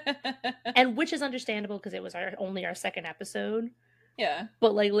 And which is understandable because it was only our second episode. Yeah.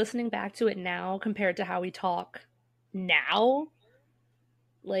 But listening back to it now compared to how we talk now,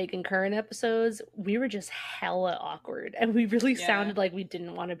 like in current episodes, we were just hella awkward, and we really sounded like we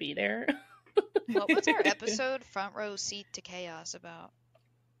didn't want to be there. What's our episode Front Row Seat to Chaos about?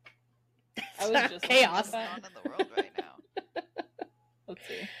 I was just chaos on in the world right now. Let's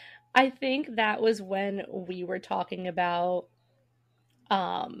see. I think that was when we were talking about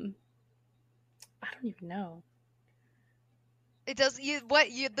I don't even know. It does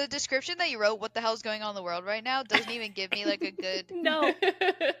the description that you wrote, what the hell's going on in the world right now, doesn't even give me like a good No.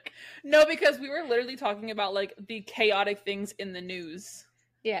 No, because we were literally talking about like the chaotic things in the news.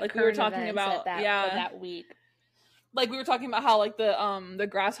 Yeah, like we were talking about that week. Like we were talking about how like the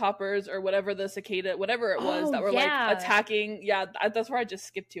grasshoppers or whatever, the cicada, whatever it was that were like attacking. Yeah, that's where I just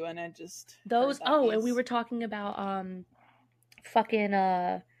skipped to, and it just those. Oh, piece. And we were talking about fucking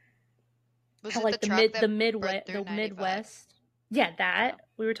was how, like the Midwest. Yeah, that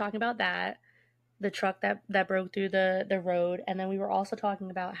we were talking about that. The truck that broke through the road, and then we were also talking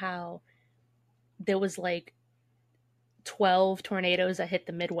about how there was like 12 tornadoes that hit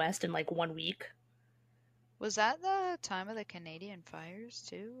the Midwest in like 1 week. Was that the time of the Canadian fires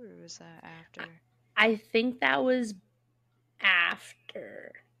too, or was that after? I think that was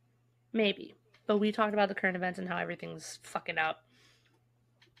after. Maybe. But we talked about the current events and how everything's fucking up.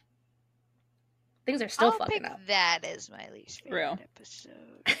 Things are still fucking up. That is my least favorite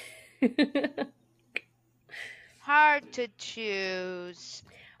episode. Hard to choose.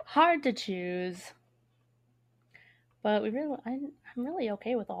 Hard to choose. But I'm really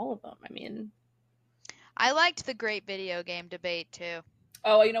okay with all of them. I mean, I liked the great video game debate too.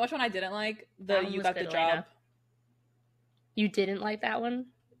 Oh, you know which one I didn't like? You got the job. You didn't like that one?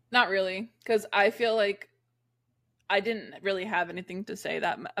 Not really, because I feel like I didn't really have anything to say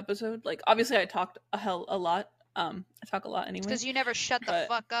that episode. Like, obviously, I talked a lot. I talk a lot anyway. Because you never shut the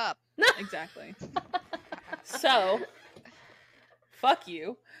fuck up. Exactly. So, fuck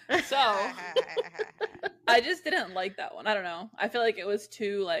you. So, I just didn't like that one. I don't know. I feel like it was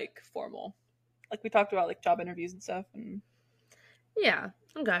too like formal. Like we talked about like job interviews and stuff. And yeah,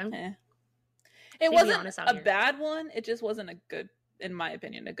 okay. It wasn't a bad one. It just wasn't a good, in my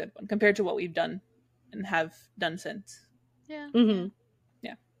opinion, a good one compared to what we've done and have done since. Yeah. Mm-hmm.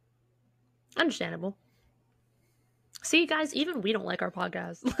 Yeah. Understandable. See, guys, even we don't like our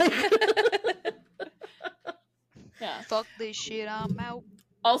podcast. Yeah. Fuck this shit, I'm out.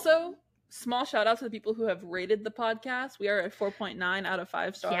 Also, small shout out to the people who have rated the podcast. We are at 4.9 out of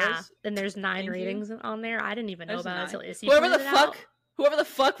 5 stars. Yeah, and there's 9 ratings on there. I didn't even know about it until Issy Whoever the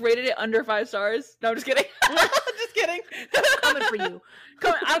fuck rated it under 5 stars. No, I'm just kidding. Just kidding. I'm coming for you.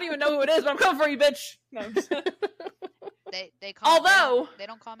 I don't even know who it is, but I'm coming for you, bitch. No, I'm just... They call they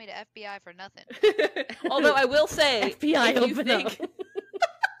don't call me the FBI for nothing. Although I will say, FBI open up.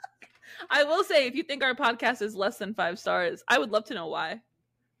 I will say, if you think our podcast is less than 5 stars, I would love to know why.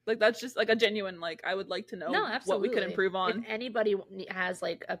 Like, that's just like a genuine, like, I would like to know what we could improve on. If anybody has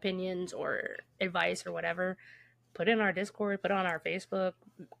like opinions or advice or whatever, put it in our Discord, put it on our Facebook.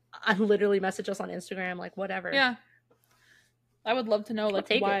 Literally message us on Instagram, like whatever. Yeah. I would love to know, like,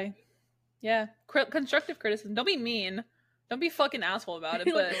 why. Yeah. Constructive criticism. Don't be mean. Don't be fucking asshole about it,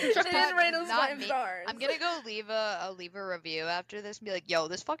 but didn't rate us 5 stars. I'm gonna go leave a review after this and be like, yo,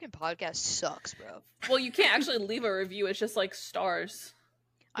 this fucking podcast sucks, bro. Well, you can't actually leave a review, it's just like stars.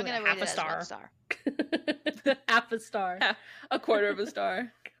 I'm gonna rate it as 1 star. Half a star. Yeah, a quarter of a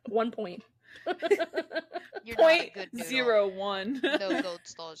star. 1 point. You're not a good noodle. 0.01. No gold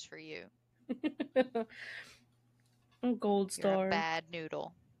stars for you. A gold star. You're a bad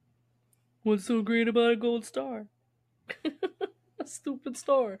noodle. What's so great about a gold star? A stupid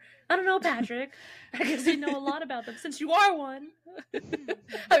star. I don't know, Patrick. I guess you know a lot about them since you are one.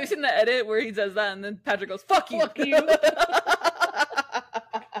 Have you seen the edit where he says that and then Patrick goes, fuck you. Fuck you.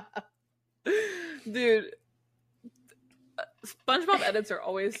 Dude, SpongeBob edits are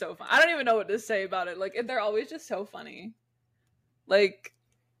always so fun. I don't even know what to say about it. Like, they're always just so funny. Like,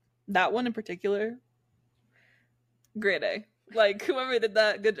 that one in particular, grade A. Like, whoever did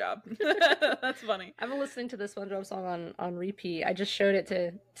that, good job. That's funny. I've been listening to the SpongeBob song on repeat. I just showed it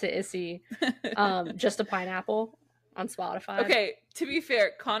to Issy. Just a pineapple on Spotify. Okay, to be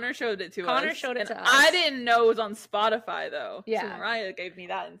fair, Connor showed it to us. Connor showed it to us. I didn't know it was on Spotify, though. Yeah. So Mariah gave me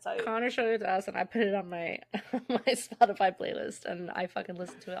that insight. Connor showed it to us, and I put it on my Spotify playlist, and I fucking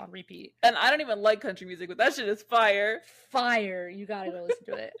listened to it on repeat. And I don't even like country music, but that shit is fire. Fire. You gotta go listen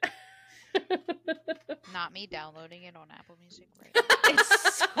to it. Not me downloading it on Apple Music right now.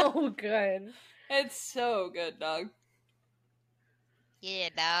 It's so good. It's so good, dog. Yeah,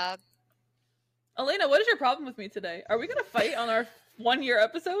 dog. Elena, what is your problem with me today? Are we gonna fight on our 1 year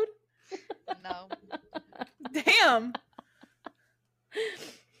episode? No. Damn.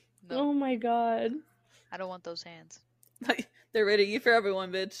 No, Oh my god. I don't want those hands. They're ready to eat for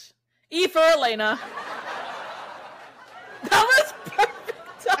everyone, bitch. Eat for Elena. That was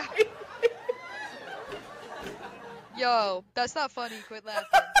perfect timing. Yo, that's not funny. Quit laughing.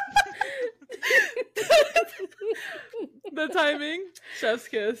 The timing, chef's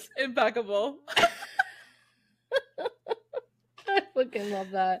kiss, impeccable. I fucking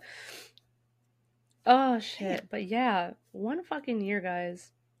love that. Oh shit. But yeah, one fucking year,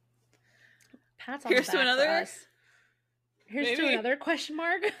 guys. Pats on Here's the to back for another? us. Here's to Maybe. another question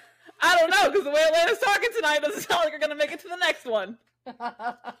mark. I don't know, because the way Elena's talking tonight doesn't sound like we're gonna make it to the next one.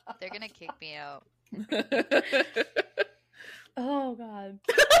 They're gonna kick me out. Oh god.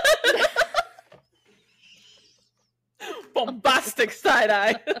 Bombastic side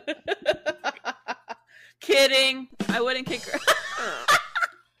eye. Kidding. I wouldn't kick her.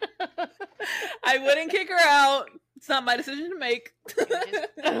 I wouldn't kick her out. It's not my decision to make. You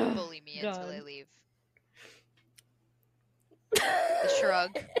just bully me until God. I leave. The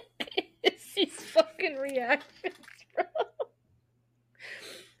shrug. It's these fucking reactions, bro.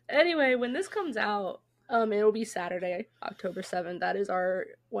 Anyway, when this comes out, it'll be Saturday, October 7th. That is our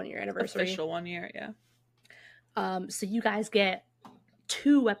 1 year anniversary. Official 1 year, yeah. So you guys get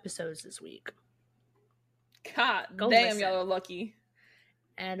 2 episodes this week. God Go damn, listen. y'all are lucky.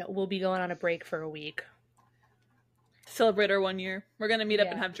 And we'll be going on a break for a week. Celebrate our 1 year. We're gonna meet up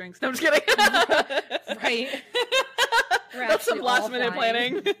and Yeah. have drinks. No, I'm just kidding. Right. We're That's some actually last all minute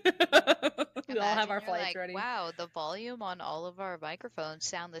flying. planning. We all have Imagine our you're flights like, ready. wow, the volume on all of our microphones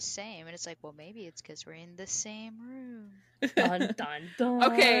sound the same. And it's like, well, maybe it's because we're in the same room. Dun, dun, dun.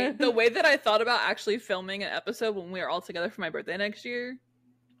 Okay, the way that I thought about actually filming an episode when we are all together for my birthday next year.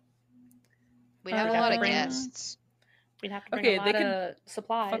 We'd have a lot of bring- guests. We'd have to bring Okay, a lot they could of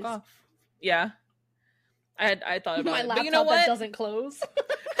supplies. Fuck off. Yeah. I thought about My it. laptop But you know that what? doesn't close.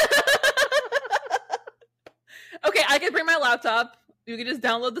 Okay, I could bring my laptop. You can just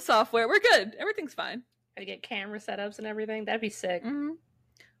download the software. We're good. Everything's fine. Gotta get camera setups and everything. That'd be sick. Hmm.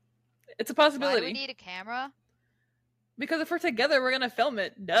 It's a Why do possibility. we need a camera? Because if we're together, we're gonna film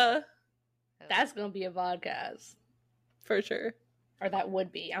it. Duh. That's gonna be a podcast. For sure. Or that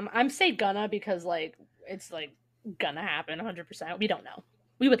would be. I'm say gonna because like it's like gonna happen 100%. We don't know.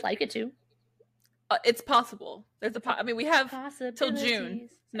 We would like it to. It's possible. There's a I mean, we have till June Possibilities.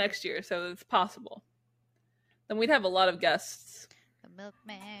 next year, so it's possible. Then we'd have a lot of guests. The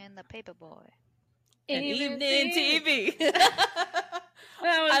milkman, the paperboy. And evening TV. That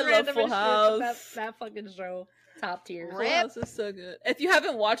was I love random Full as shit, but House. that fucking show, top tier. Rip. Full House is so good. If you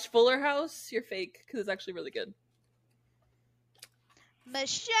haven't watched Fuller House, you're fake because it's actually really good.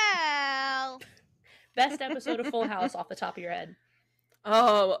 Michelle! Best episode of Full House off the top of your head.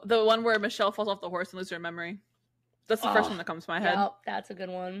 Oh, the one where Michelle falls off the horse and loses her memory. That's the first Oh, one that comes to my head. Yep, that's a good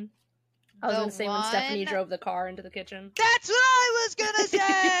one. I was The gonna say when Stephanie one- drove the car into the kitchen. That's what I was gonna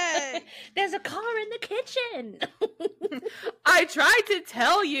say! There's a car in the kitchen. I tried to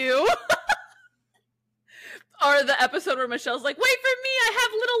tell you. Or the episode where Michelle's like, wait for me, I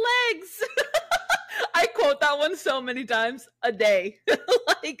have little legs. I quote that one so many times a day.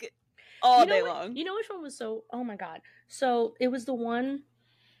 Like, all day long. You know which one was so? Oh my god! So it was the one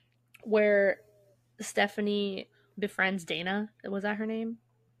where Stephanie befriends Dana. Was that her name?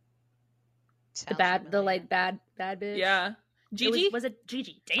 Sounds bad familiar. bitch. Yeah. Gigi? Was it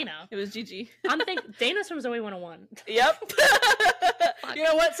Gigi? Dana. It was Gigi. I'm thinking Dana's from Zoe 101. Yep. You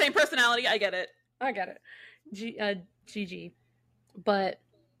know what? Same personality. I get it. I got it. Gigi. But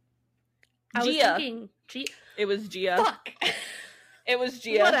I was Gia. thinking It was Gia. fuck. It was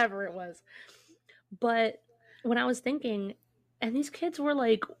Gia. Whatever it was. But when I was thinking, and these kids were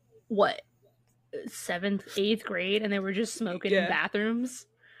like, what, 7th, 8th grade, and they were just smoking in Yeah. bathrooms.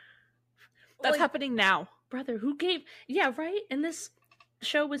 That's Like, happening now. brother, who gave? Yeah, right. And this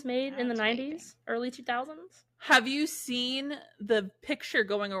show was made in the That's vaping. 90s, early 2000s. Have you seen the picture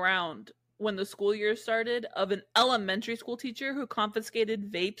going around when the school year started of an elementary school teacher who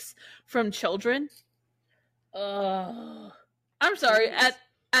confiscated vapes from children? Ugh. I'm sorry.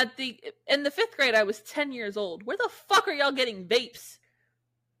 Jeez. In the 5th grade, I was 10 years old. Where the fuck are y'all getting vapes?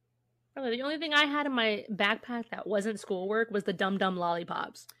 Brother, the only thing I had in my backpack that wasn't schoolwork was the Dum Dum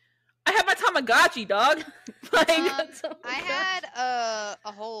lollipops. I have my Tamagotchi, dog. Like, That's all I got. had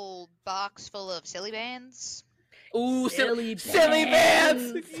a whole box full of silly bands. ooh, Silly silly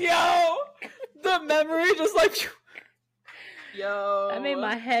bands. bands. Yo, the memory just like, yo. That made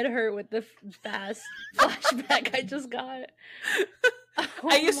my head hurt with the fast flashback I just got. I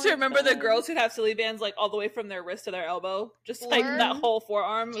Oh used to my remember the God. girls who'd have silly bands like all the way from their wrist to their elbow, just like Or- that whole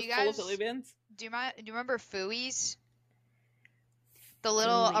forearm Do was you full of guys- silly bands. Do you remember Fooey's? The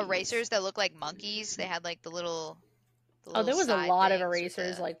little Please. erasers that look like monkeys. They had like the little Oh, there was a side lot of things with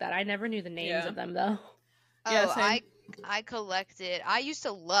erasers the- like that. I never knew the names Yeah. of them though. Yeah, Oh, same. I collected. I used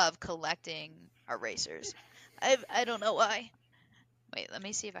to love collecting erasers. I don't know why. Wait, let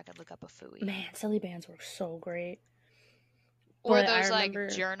me see if I can look up a Fooey. Man, silly bands were so great. Or But I those remember-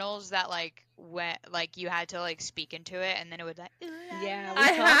 like journals that like went like you had to like speak into it and then it would like Yeah, we I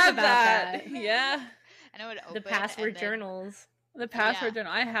talked have about that. that. Yeah. and it would open The password and then, journals. The password Yeah.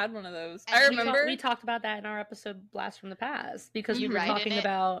 journal. I had one of those. And I we remember. We talked about that in our episode Blast from the Past because we You were write in talking it?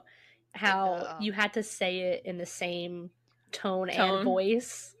 about how the, you had to say it in the same tone Tone. and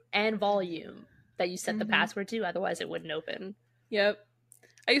voice and volume that you set the Mhm. password to, otherwise it wouldn't open. Yep.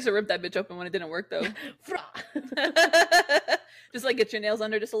 I used to rip that bitch open when it didn't work though. Just like get your nails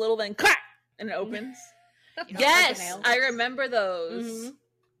under just a little, then crack, and it opens. You know, Yes, fingernails. I remember those. Mhm.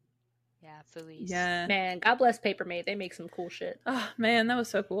 Yeah, Fooey's. Yeah. Man, God bless Papermate. They make some cool shit. Oh man, that was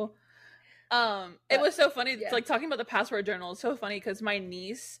so cool. It But- was so funny. yeah. It's like talking about the password journal is so funny because my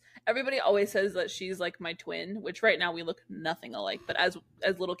niece, everybody always says that she's like my twin, which right now we look nothing alike, but as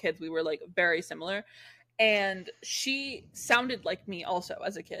little kids we were like very similar. And she sounded like me also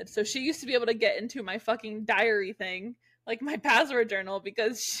as a kid. So she used to be able to get into my fucking diary thing, like my password journal,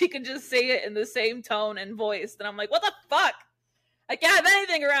 because she could just say it in the same tone and voice. And I'm like, what the fuck? I can't have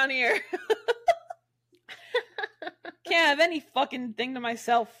anything around here. Can't have any fucking thing to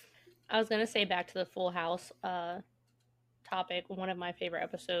myself. I was gonna say back to the Full House topic. One of my favorite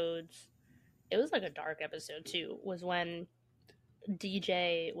episodes, it was like a dark episode too, was when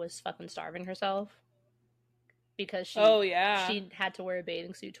DJ was fucking starving herself because she she had to wear a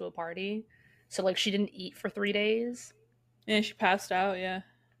bathing suit to a party, so like she didn't eat for 3 days. Yeah, she passed out. Yeah,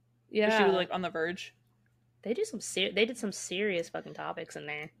 Yeah, she was like on the verge. they did some serious fucking topics in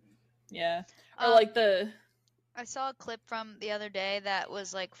there. Yeah, or like the I saw a clip from the other day that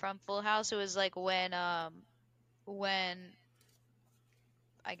was like from Full House. It was like when I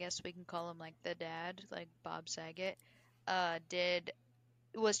guess we can call him like the dad, like Bob Saget,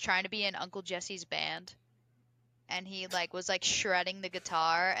 was trying to be in Uncle Jesse's band, and he like was like shredding the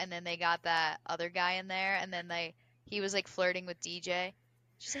guitar, and then they got that other guy in there, and then he was like flirting with DJ.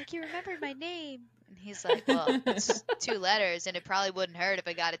 She's like, "You remembered my name," and he's like, "Well, it's 2 letters, and it probably wouldn't hurt if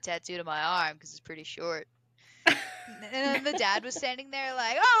I got it tattooed on my arm because it's pretty short." And then the dad was standing there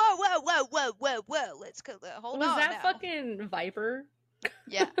like, "Oh, whoa, let's hold Was on that now." fucking Viper?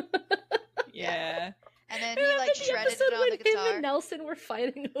 Yeah. yeah. And then he like shredded it on the when him guitar. and Nelson were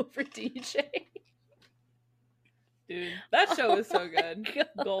fighting over DJ. Dude, that show is so good.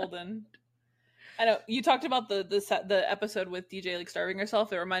 Golden. I know you talked about the episode with DJ like starving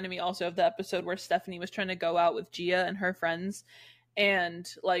herself. It reminded me also of the episode where Stephanie was trying to go out with Gia and her friends, and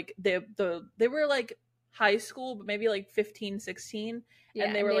like they were like high school, but maybe like 15, 16,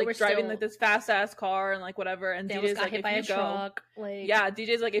 and they were like driving like this fast ass car and like whatever. And they DJ's got like, hit if by you a go, truck. Like, yeah,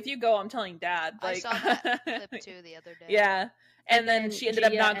 DJ's like, if you go, I'm telling Dad. I Like, saw that clip too the other day. yeah. And then then she ended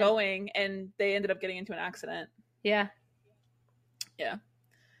up Gia not and- going, and they ended up getting into an accident. yeah, Yeah.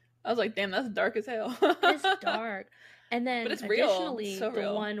 I was like, damn, that's dark as hell. it's dark. And then But it's real. additionally, It's so the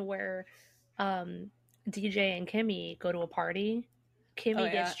real. one where DJ and Kimmy go to a party. Kimmy Oh,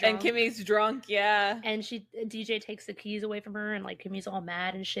 yeah. gets drunk. And Kimmy's drunk, yeah. And DJ takes the keys away from her, and like Kimmy's all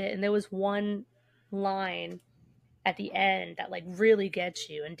mad and shit. And there was one line at the end that like really gets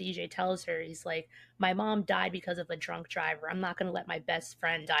you. And DJ tells her, he's like, "My mom died because of a drunk driver. I'm not gonna let my best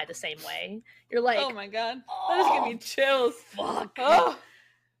friend die the same way." You're like, Oh my god. That just gave me chills. fuck. Oh,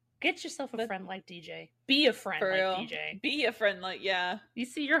 Get yourself a That- friend like DJ. Be a friend for like real. DJ. Be a friend, like, yeah. You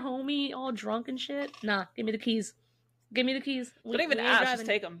see your homie all drunk and shit? Nah, give me the keys. Give me the keys. Don't even ain't ask, driving. just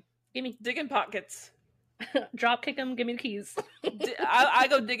take them. Give me. Dig in pockets. Drop kick him. Give me the keys. I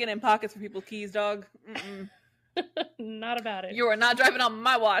go digging in pockets for people's keys, dog. Mm-mm. Not about it. You are not driving on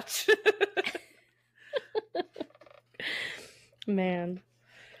my watch. Man.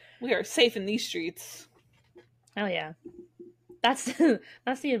 We are safe in these streets. Oh yeah. That's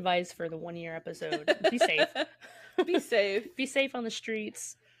the advice for the 1 year episode. Be safe. Be safe. Be safe on the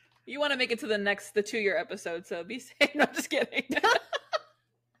streets. You want to make it to the 2 year episode, so be safe. No, just kidding.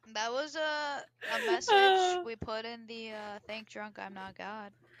 That was a message we put in the "Thank Drunk I'm Not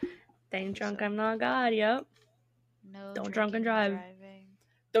God." Ain't drunk, I'm not God. Yep. No. Don't drunk and drinking drive. driving.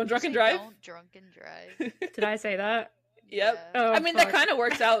 Don't drunk Say and drive. Don't drunk and drive. Did I say that? Yep. Yeah. Oh, I mean, fuck. that kind of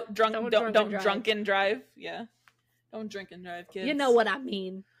works out. Don't drunk and drive. drunk and drive. Yeah. Don't drink and drive, kids. You know what I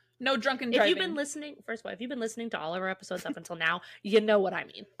mean. No drunken If driving. you've been listening, first of all, if you've been listening to all of our episodes up until now, you know what I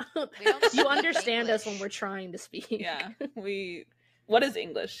mean. We don't You speak understand us when English. we're trying to speak. Yeah. What is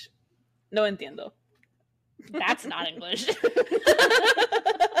English? No entiendo. That's not English.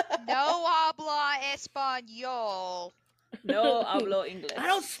 No habla español. No hablo English. I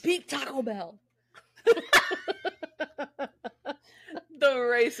don't speak Taco Bell. The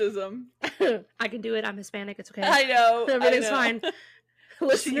racism. I can do it. I'm Hispanic. It's okay. I know. Everything's fine.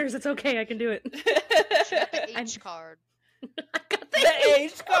 Listeners, it's okay. I can do it. She got the H card. I got The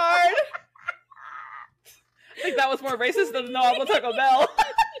H card. I think that was more racist than no hablo Taco Bell.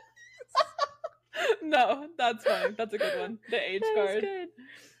 No, that's fine. That's a good one. The H That card. is good.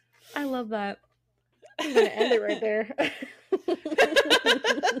 I love that. I'm gonna end it right there.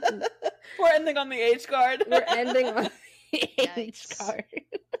 We're ending on the H card. We're ending on the H Yikes. card.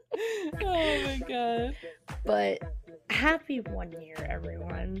 Oh my god. But happy 1 year,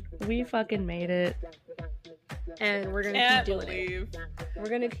 everyone. We fucking made it. And we're gonna Can't keep doing believe. it. We're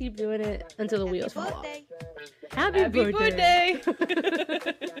gonna keep doing it until the Happy wheels fall off. birthday. Happy birthday.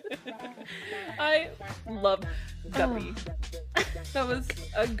 birthday. I love Guppy. That was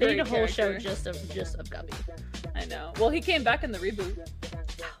a They great need a whole show character. just of Guppy. I know. Well, he came back in the reboot.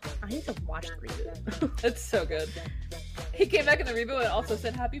 I need to watch the reboot. It's so good. He came back in the reboot and also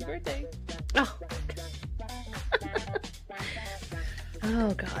said happy birthday. Oh.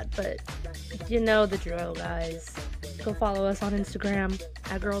 Oh god, but you know the drill, guys. Go follow us on Instagram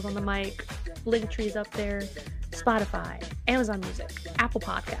at Girls on the Mic. Linktree's up there. Spotify, Amazon Music, Apple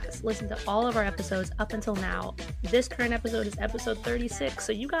Podcasts. Listen to all of our episodes up until now. This current episode is episode 36,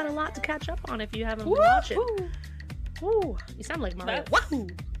 so you got a lot to catch up on if you haven't been watching. Woo! You sound like Mario. Wahoo!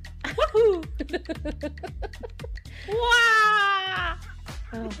 Woohoo! Wah!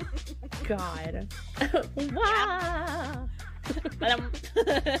 Oh god. Wah!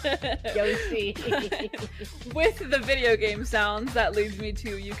 Yoshi. With the video game sounds, that leads me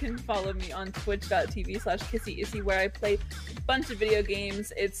to you can follow me on twitch.tv/kissyissy where I play a bunch of video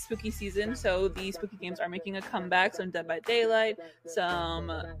games. It's spooky season, so the spooky games are making a comeback. Some Dead by Daylight,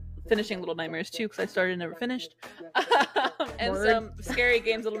 some finishing Little Nightmares 2 because I started and never finished, and Word. some scary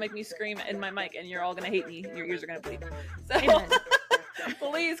games that'll make me scream in my mic and you're all gonna hate me. Your ears are gonna bleed. So Amen.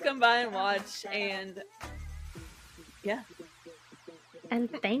 please come by and watch, and yeah. And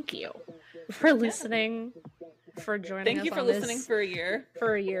thank you for listening, for joining Thank us you for on listening this, for a year.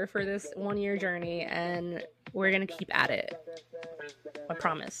 for a year, for this 1 year journey, and we're gonna keep at it. I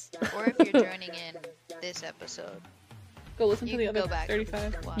promise. Or if you're joining in this episode, Go listen you to the can other go back.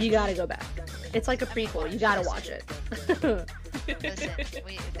 35. and watch. You gotta go back. It's like a prequel. You gotta watch it.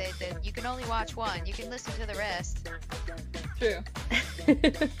 Listen, you can only watch one. You can listen to the rest. True.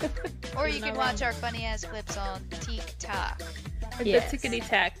 Or You're you not can watch our funny ass clips on TikTok. Yes. The tickety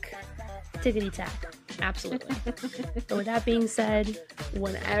tack. Tickety tack. Absolutely. But with that being said,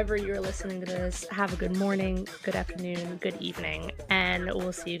 whenever you're listening to this, have a good morning, good afternoon, good evening, and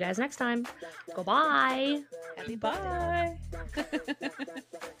we'll see you guys next time. Goodbye. Happy birthday.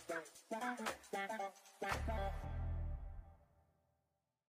 Bye.